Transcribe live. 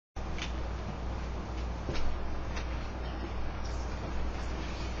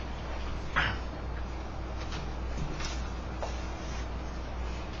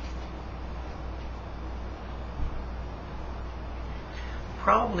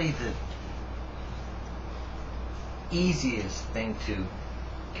probably the easiest thing to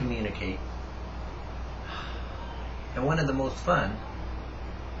communicate, and one of the most fun,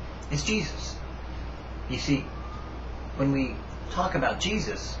 is Jesus. You see, when we talk about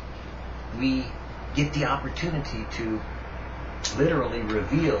Jesus, we get the opportunity to literally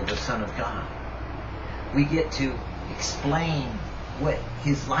reveal the Son of God. We get to explain what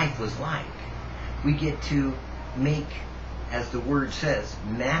his life was like. We get to make, as the word says,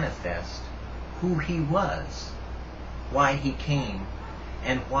 manifest who he was, why he came,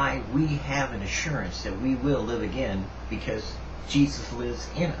 and why we have an assurance that we will live again because Jesus lives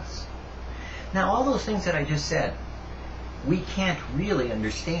in us. Now, all those things that I just said, we can't really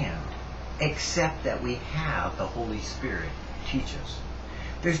understand except that we have the Holy Spirit teach us.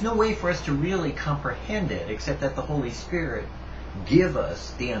 There's no way for us to really comprehend it except that the Holy Spirit give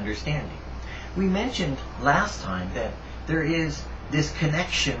us the understanding. We mentioned last time that there is this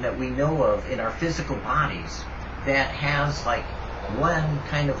connection that we know of in our physical bodies that has like one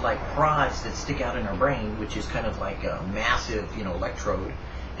kind of like prods that stick out in our brain, which is kind of like a massive, electrode.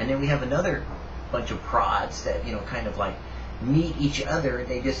 And then we have another bunch of prods that, kind of like meet each other.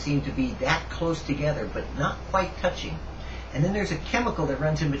 They just seem to be that close together, but not quite touching. And then there's a chemical that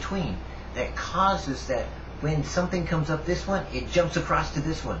runs in between that causes that when something comes up this one, it jumps across to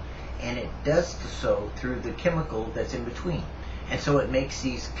this one. And it does so through the chemical that's in between. And so it makes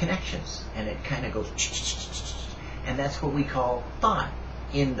these connections, and it kind of goes, and that's what we call thought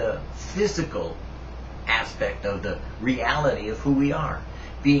in the physical aspect of the reality of who we are,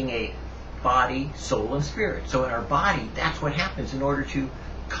 being a body, soul, and spirit. So in our body, that's what happens in order to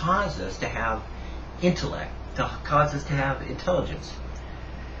cause us to have intellect, to cause us to have intelligence.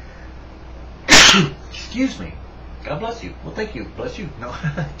 Excuse me. God bless you. Well, thank you. Bless you. No,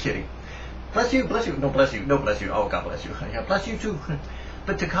 kidding. Bless you, bless you. No, bless you. No, bless you. Oh, God bless you. Yeah, bless you too.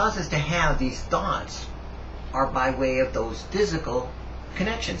 But to cause us to have these thoughts are by way of those physical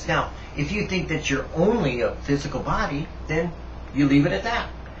connections. Now, if you think that you're only a physical body, then you leave it at that.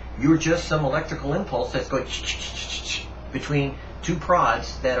 You're just some electrical impulse that's going between two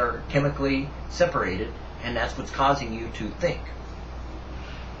prods that are chemically separated, and that's what's causing you to think.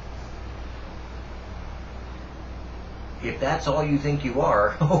 If that's all you think you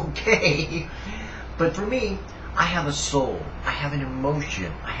are, okay. But for me, I have a soul, I have an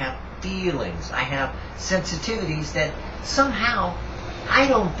emotion, I have feelings, I have sensitivities that somehow I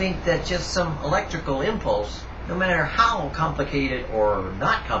don't think that just some electrical impulse, no matter how complicated or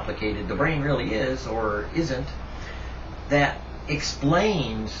not complicated the brain really is or isn't, that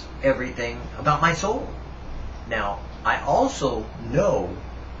explains everything about my soul. Now, I also know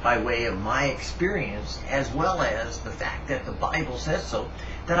by way of my experience, as well as the fact that the Bible says so,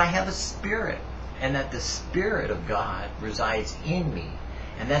 that I have a spirit, and that the Spirit of God resides in me.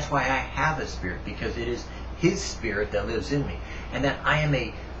 And that's why I have a spirit, because it is His Spirit that lives in me. And that I am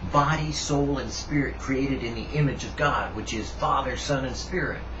a body, soul, and spirit created in the image of God, which is Father, Son, and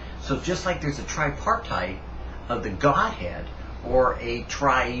Spirit. So just like there's a tripartite of the Godhead, or a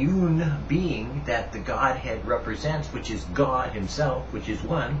triune being that the Godhead represents, which is God Himself, which is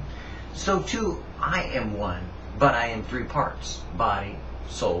one, so too I am one, but I am three parts: body,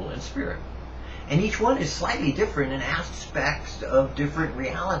 soul, and spirit. And each one is slightly different in aspects of different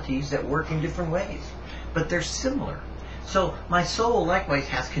realities that work in different ways, but they're similar. So my soul likewise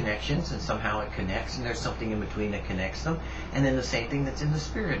has connections, and somehow it connects, and there's something in between that connects them, and then the same thing that's in the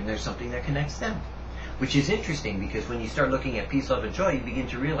spirit, and there's something that connects them. Which is interesting, because when you start looking at peace, love, and joy, you begin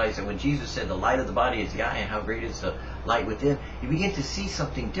to realize that when Jesus said the light of the body is the eye and how great is the light within, you begin to see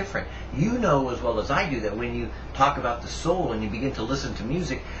something different. You know as well as I do that when you talk about the soul and you begin to listen to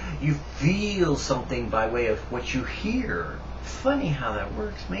music, you feel something by way of what you hear. Funny how that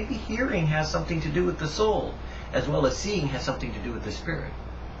works. Maybe hearing has something to do with the soul, as well as seeing has something to do with the spirit.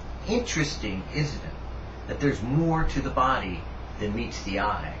 Interesting, isn't it? That there's more to the body than meets the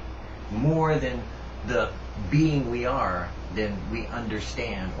eye. More than the being we are than we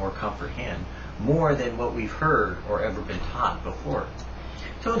understand or comprehend, more than what we've heard or ever been taught before.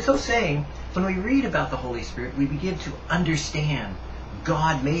 So in so saying, when we read about the Holy Spirit, we begin to understand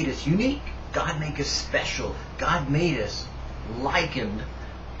God made us unique. God made us special. God made us likened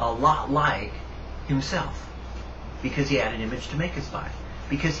a lot like Himself, because He had an image to make us by,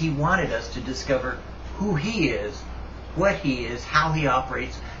 because He wanted us to discover who He is, what He is, how He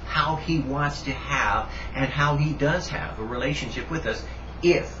operates, how He wants to have, and how He does have a relationship with us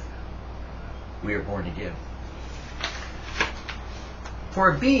if we are born again. For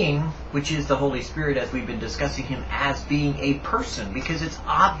a being, which is the Holy Spirit, as we've been discussing him as being a person, because it's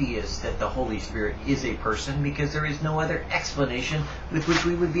obvious that the Holy Spirit is a person, because there is no other explanation with which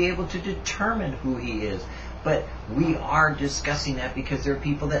we would be able to determine who he is. But we are discussing that because there are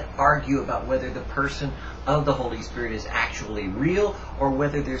people that argue about whether the person of the Holy Spirit is actually real, or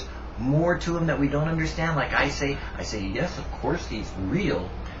whether there's more to him that we don't understand. Like I say, yes, of course he's real.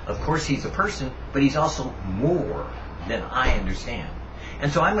 Of course he's a person, but he's also more than I understand.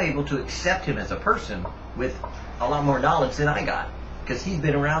 And so I'm able to accept him as a person with a lot more knowledge than I got, because he's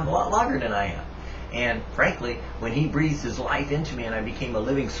been around a lot longer than I am. And frankly, when he breathed his life into me and I became a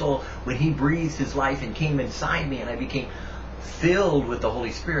living soul, when he breathed his life and came inside me and I became filled with the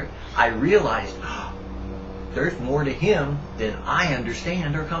Holy Spirit, I realized there's more to him than I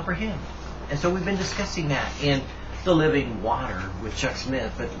understand or comprehend. And so we've been discussing that in The Living Water with Chuck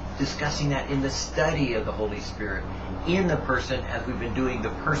Smith, but discussing that in the study of the Holy Spirit, in the person, as we've been doing the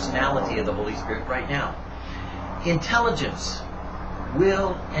personality of the Holy Spirit right now. Intelligence,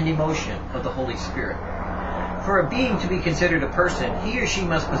 will, and emotion of the Holy Spirit. For a being to be considered a person, he or she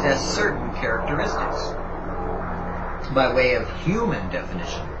must possess certain characteristics, by way of human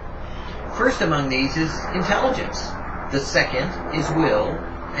definition. First among these is intelligence. The second is will,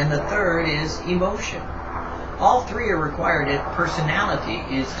 and the third is emotion. All three are required if personality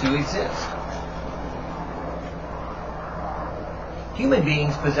is to exist. Human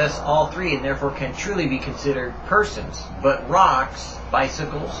beings possess all three and therefore can truly be considered persons. But rocks,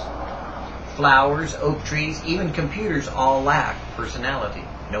 bicycles, flowers, oak trees, even computers all lack personality,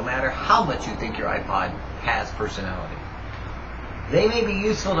 no matter how much you think your iPod has personality. They may be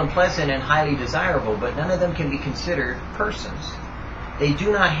useful and pleasant and highly desirable, but none of them can be considered persons. They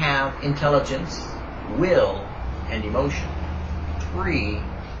do not have intelligence, will, and emotion. Three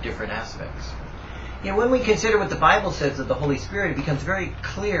different aspects. Yet when we consider what the Bible says of the Holy Spirit, it becomes very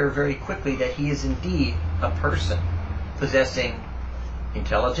clear very quickly that he is indeed a person, possessing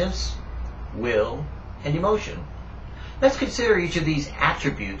intelligence, will, and emotion. Let's consider each of these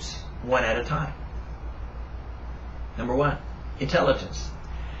attributes one at a time. Number one, intelligence.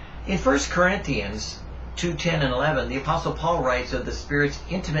 In 1 Corinthians 2:10 and 11, the Apostle Paul writes of the Spirit's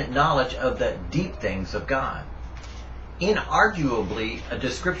intimate knowledge of the deep things of God. Inarguably a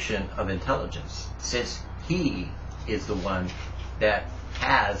description of intelligence, since he is the one that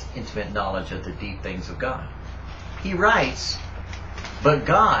has intimate knowledge of the deep things of God. He writes, "But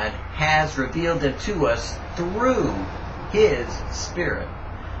God has revealed them to us through his Spirit.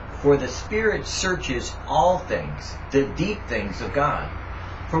 For the Spirit searches all things, the deep things of God.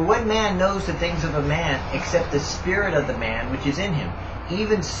 For what man knows the things of a man except the spirit of the man which is in him?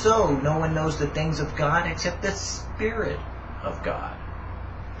 Even so, no one knows the things of God except the Spirit of God."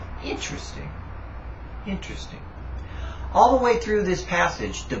 Interesting. Interesting. All the way through this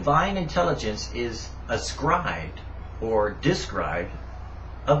passage, divine intelligence is ascribed or described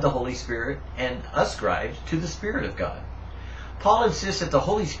of the Holy Spirit and ascribed to the Spirit of God. Paul insists that the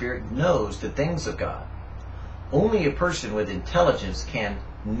Holy Spirit knows the things of God. Only a person with intelligence can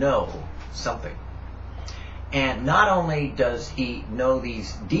know something. And not only does he know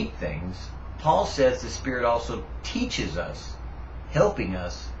these deep things, Paul says the Spirit also teaches us, helping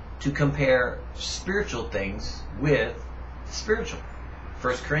us to compare spiritual things with spiritual.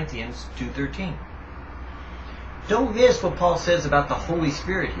 1 Corinthians 2:13. Don't miss what Paul says about the Holy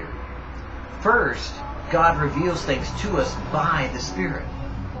Spirit here. First, God reveals things to us by the Spirit.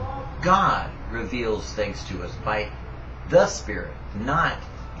 God reveals things to us by the Spirit, not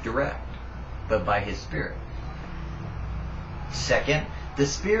direct, but by his Spirit. Second, the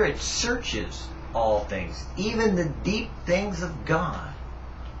Spirit searches all things, even the deep things of God.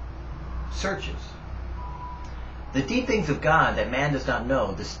 Searches. The deep things of God that man does not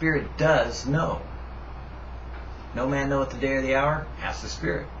know, the Spirit does know. No man knoweth the day or the hour? Ask the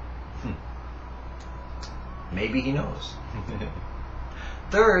Spirit. Maybe he knows.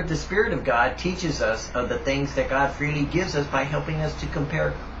 Third, the Spirit of God teaches us of the things that God freely gives us by helping us to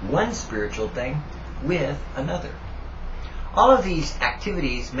compare one spiritual thing with another. All of these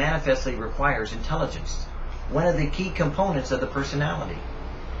activities manifestly requires intelligence, one of the key components of the personality.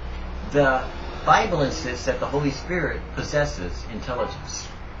 The Bible insists that the Holy Spirit possesses intelligence.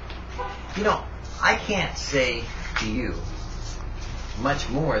 You know, I can't say to you much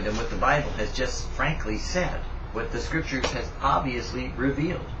more than what the Bible has just frankly said, what the Scriptures has obviously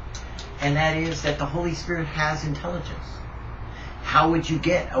revealed. And that is that the Holy Spirit has intelligence. How would you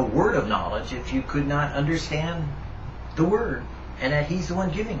get a word of knowledge if you could not understand the word and that he's the one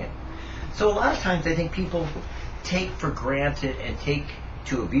giving it? So a lot of times I think people take for granted and take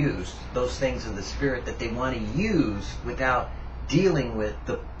to abuse those things of the Spirit that they want to use without dealing with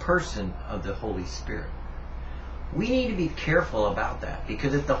the person of the Holy Spirit. We need to be careful about that,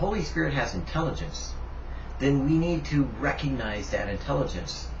 because if the Holy Spirit has intelligence, then we need to recognize that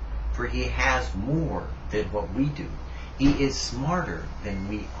intelligence, for he has more than what we do. He is smarter than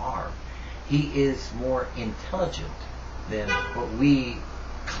we are. He is more intelligent than what we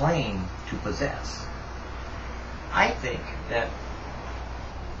claim to possess. I think that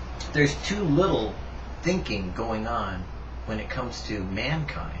there's too little thinking going on when it comes to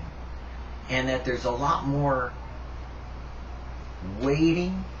mankind, and that there's a lot more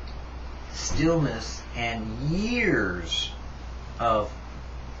waiting, stillness, and years of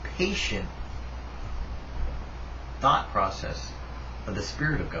patient thought process of the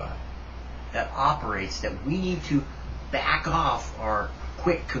Spirit of God that operates, that we need to back off our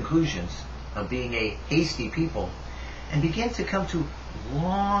quick conclusions of being a hasty people and begin to come to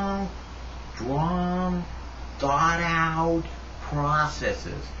long, drawn, thought out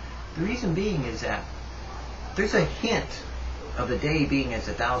processes. The reason being is that there's a hint of a day being as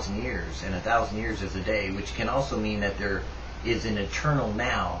 1,000 years, and 1,000 years is a day, which can also mean that there is an eternal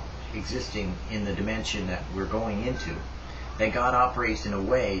now existing in the dimension that we're going into. That God operates in a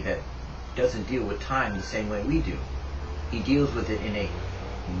way that doesn't deal with time the same way we do. He deals with it in a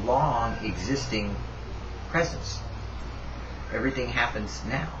long existing presence. Everything happens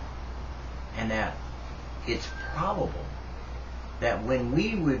now. And that it's probable that when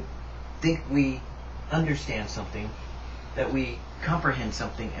we would think we understand something, that we comprehend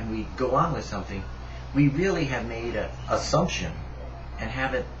something, and we go on with something, we really have made an assumption and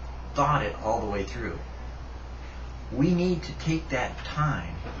haven't thought it all the way through. We need to take that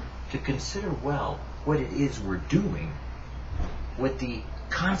time to consider well what it is we're doing, what the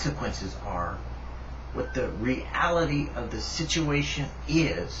consequences are, what the reality of the situation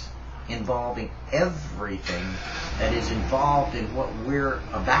is, involving everything that is involved in what we're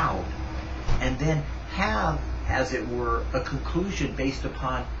about, and then have, as it were, a conclusion based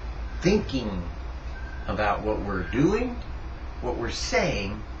upon thinking about what we're doing, what we're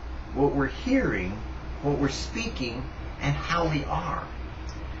saying, what we're hearing, what we're speaking, and how we are.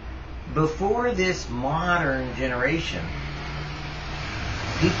 Before this modern generation,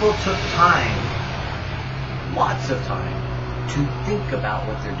 people took time, lots of time, to think about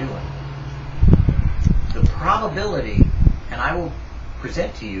what they're doing. The probability, and I will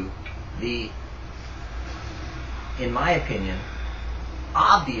present to you the, in my opinion,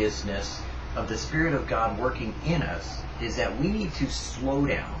 obviousness of the Spirit of God working in us, is that we need to slow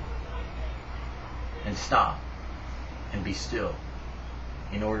down and stop and be still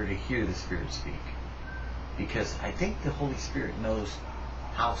in order to hear the Spirit speak. Because I think the Holy Spirit knows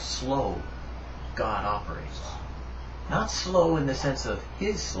how slow God operates. Not slow in the sense of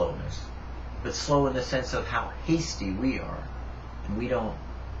his slowness, but slow in the sense of how hasty we are. And we don't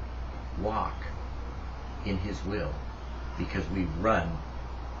walk in his will because we run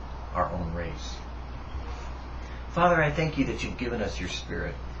our own race. Father, I thank you that you've given us your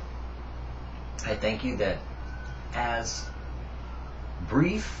Spirit. I thank you that as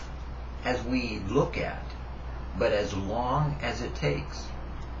brief as we look at, but as long as it takes,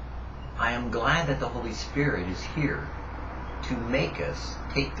 I am glad that the Holy Spirit is here to make us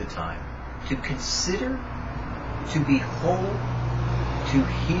take the time to consider, to behold, to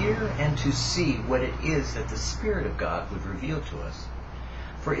hear, and to see what it is that the Spirit of God would reveal to us.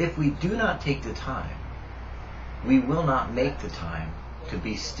 For if we do not take the time, we will not make the time to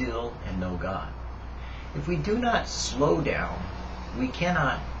be still and know God. If we do not slow down, we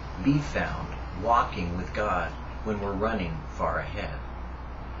cannot be found walking with God when we're running far ahead.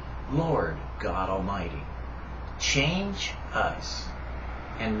 Lord God Almighty, change us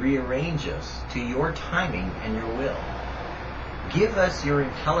and rearrange us to your timing and your will. Give us your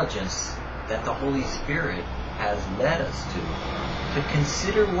intelligence that the Holy Spirit has led us to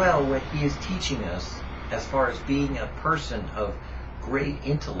consider well what he is teaching us as far as being a person of great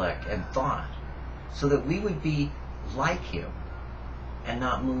intellect and thought, so that we would be like him and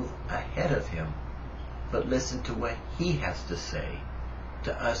not move ahead of him, but listen to what he has to say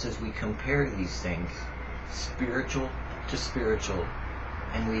to us as we compare these things, spiritual to spiritual,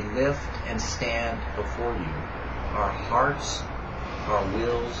 and we lift and stand before you our hearts, our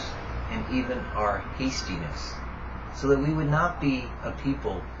wills, and even our hastiness, so that we would not be a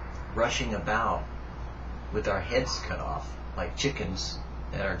people rushing about with our heads cut off like chickens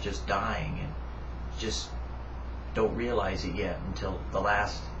that are just dying and just don't realize it yet until the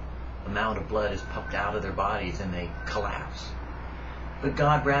last amount of blood is pumped out of their bodies and they collapse. But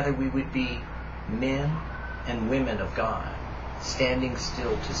God, rather we would be men and women of God, standing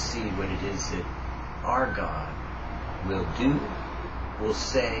still to see what it is that our God will do will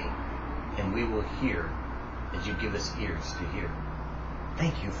say and we will hear as you give us ears to hear.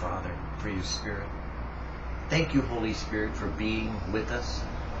 Thank you, Father, for your Spirit. Thank you, Holy Spirit, for being with us.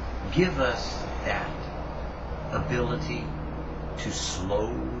 Give us that ability to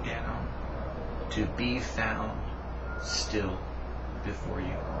slow down, to be found still before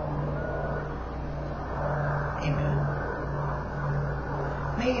you. Amen.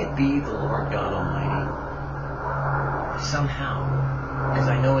 May it be the Lord God Almighty, somehow, as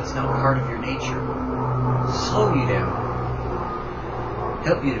I know it's not part of your nature, slow you down,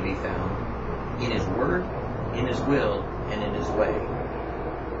 help you to be found in His Word, in His will, and in His way.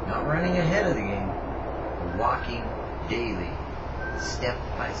 Not running ahead of the game, but walking daily, step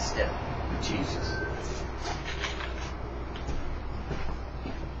by step with Jesus.